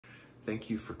Thank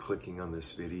you for clicking on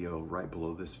this video. Right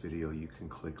below this video, you can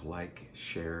click like,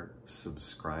 share,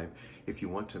 subscribe. If you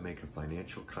want to make a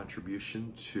financial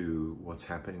contribution to what's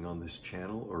happening on this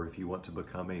channel, or if you want to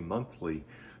become a monthly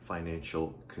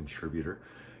financial contributor,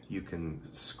 you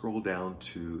can scroll down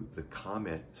to the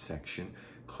comment section,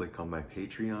 click on my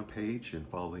Patreon page and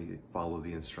follow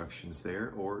the instructions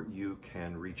there, or you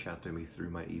can reach out to me through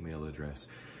my email address.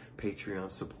 Patreon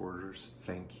supporters,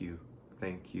 thank you,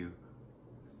 thank you.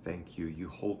 Thank you. You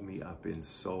hold me up in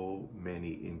so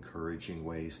many encouraging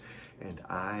ways, and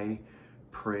I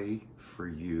pray for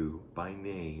you by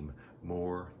name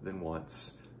more than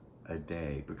once a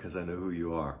day because I know who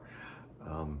you are.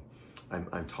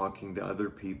 I'm talking to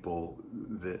other people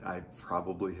that I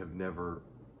probably have never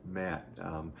met.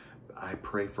 I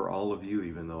pray for all of you,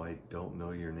 even though I don't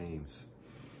know your names.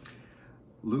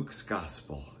 Luke's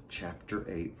Gospel, chapter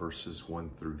 8, verses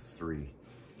 1 through 3.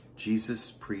 Jesus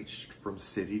preached from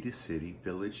city to city,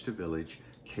 village to village,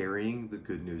 carrying the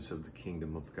good news of the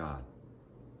kingdom of God.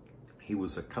 He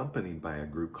was accompanied by a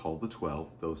group called the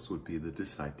 12, those would be the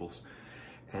disciples,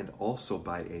 and also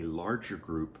by a larger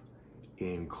group,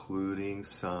 including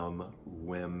some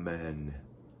women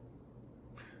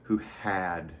who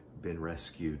had been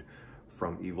rescued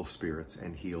from evil spirits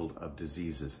and healed of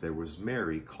diseases. There was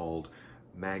Mary, called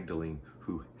Magdalene,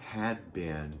 who had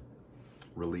been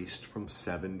released from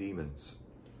 7 demons.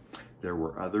 There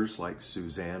were others like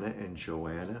Susanna and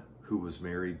Joanna, who was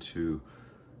married to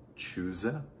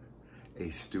Chusa, a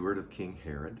steward of King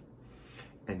Herod,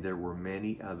 and there were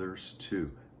many others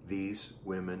too. These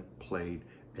women played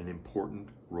an important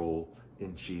role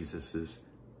in Jesus's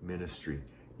ministry,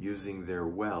 using their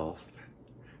wealth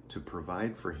to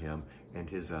provide for him and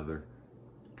his other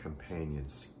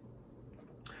companions.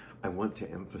 I want to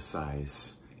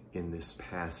emphasize in this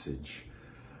passage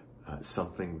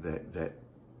something that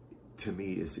to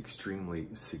me is extremely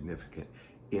significant.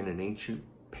 In an ancient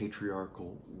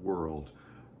patriarchal world,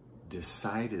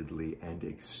 decidedly and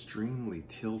extremely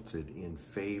tilted in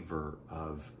favor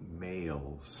of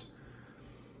males,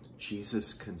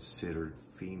 Jesus considered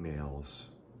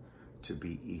females to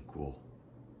be equal.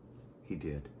 He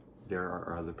did. There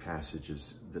are other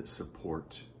passages that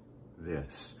support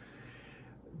this.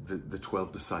 The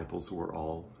 12 disciples were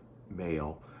all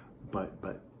male,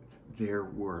 but there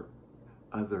were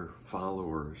other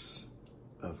followers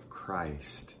of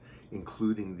Christ,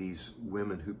 including these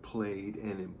women who played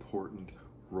an important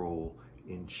role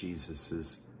in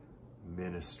Jesus's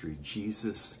ministry.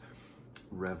 Jesus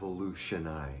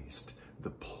revolutionized the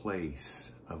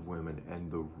place of women and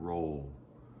the role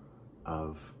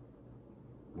of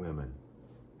women.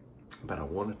 But I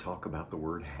want to talk about the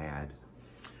word had.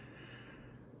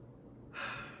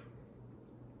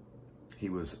 He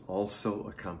was also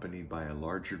accompanied by a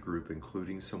larger group,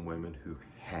 including some women who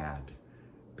had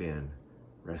been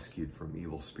rescued from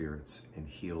evil spirits and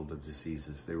healed of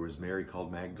diseases. There was Mary,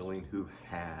 called Magdalene, who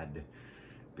had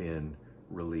been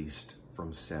released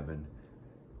from 7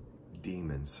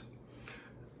 demons.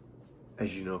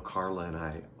 As you know, Carla and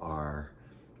I are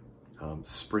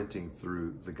sprinting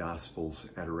through the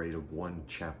Gospels at a rate of 1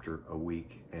 chapter a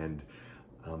week, and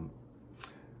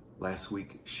last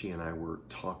week, she and I were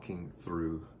talking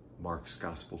through Mark's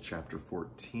Gospel, chapter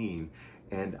 14,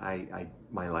 and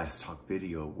my last talk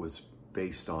video was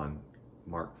based on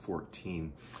Mark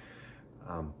 14.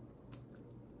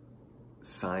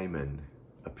 Simon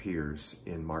appears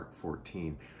in Mark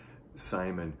 14.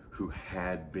 Simon, who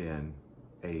had been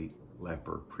a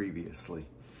leper previously.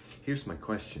 Here's my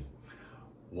question.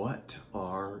 What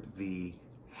are the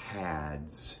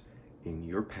HADS in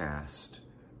your past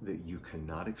that you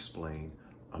cannot explain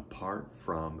apart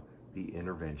from the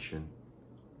intervention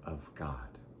of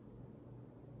God?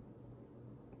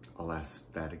 I'll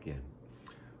ask that again.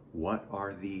 What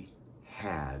are the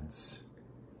HADS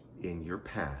in your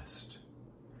past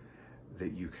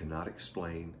that you cannot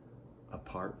explain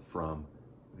apart from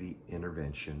the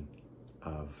intervention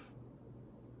of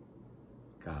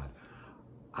God?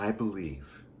 I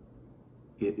believe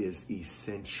it is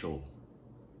essential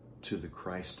to the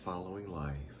Christ-following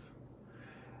life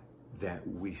that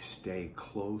we stay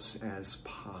close as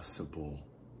possible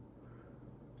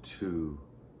to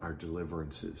our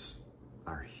deliverances,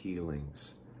 our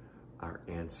healings, our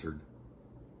answered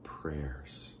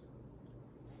prayers.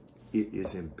 It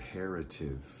is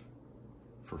imperative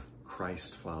for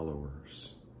Christ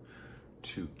followers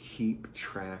to keep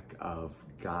track of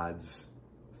God's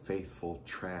faithful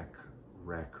track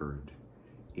record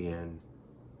in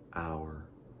our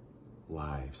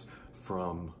lives.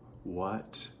 From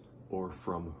what or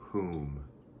from whom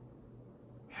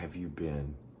have you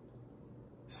been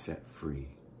set free?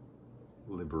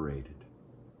 liberated,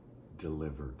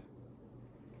 delivered?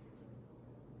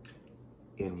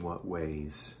 In what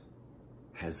ways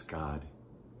has God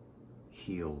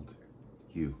healed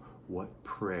you? What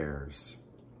prayers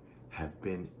have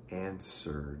been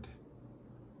answered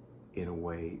in a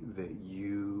way that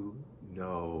you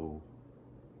know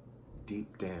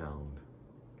deep down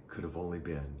could have only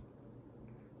been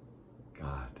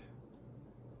God?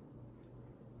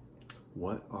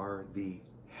 What are the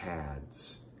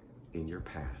HADS in your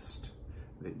past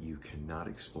that you cannot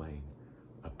explain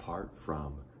apart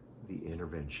from the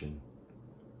intervention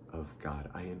of God?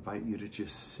 I invite you to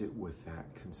just sit with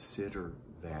that, consider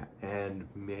that, and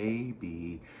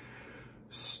maybe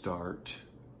start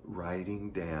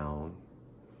writing down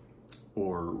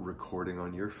or recording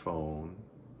on your phone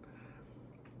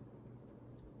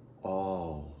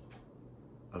all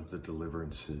of the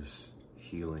deliverances,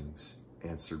 healings,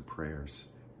 answered prayers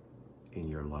in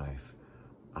your life.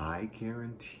 I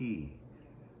guarantee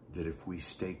that if we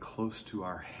stay close to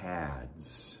our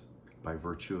HADS by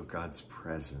virtue of God's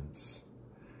presence,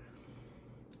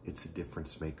 it's a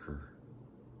difference maker.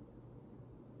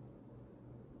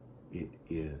 It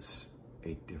is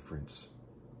a difference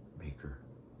maker.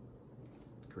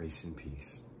 Grace and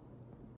peace.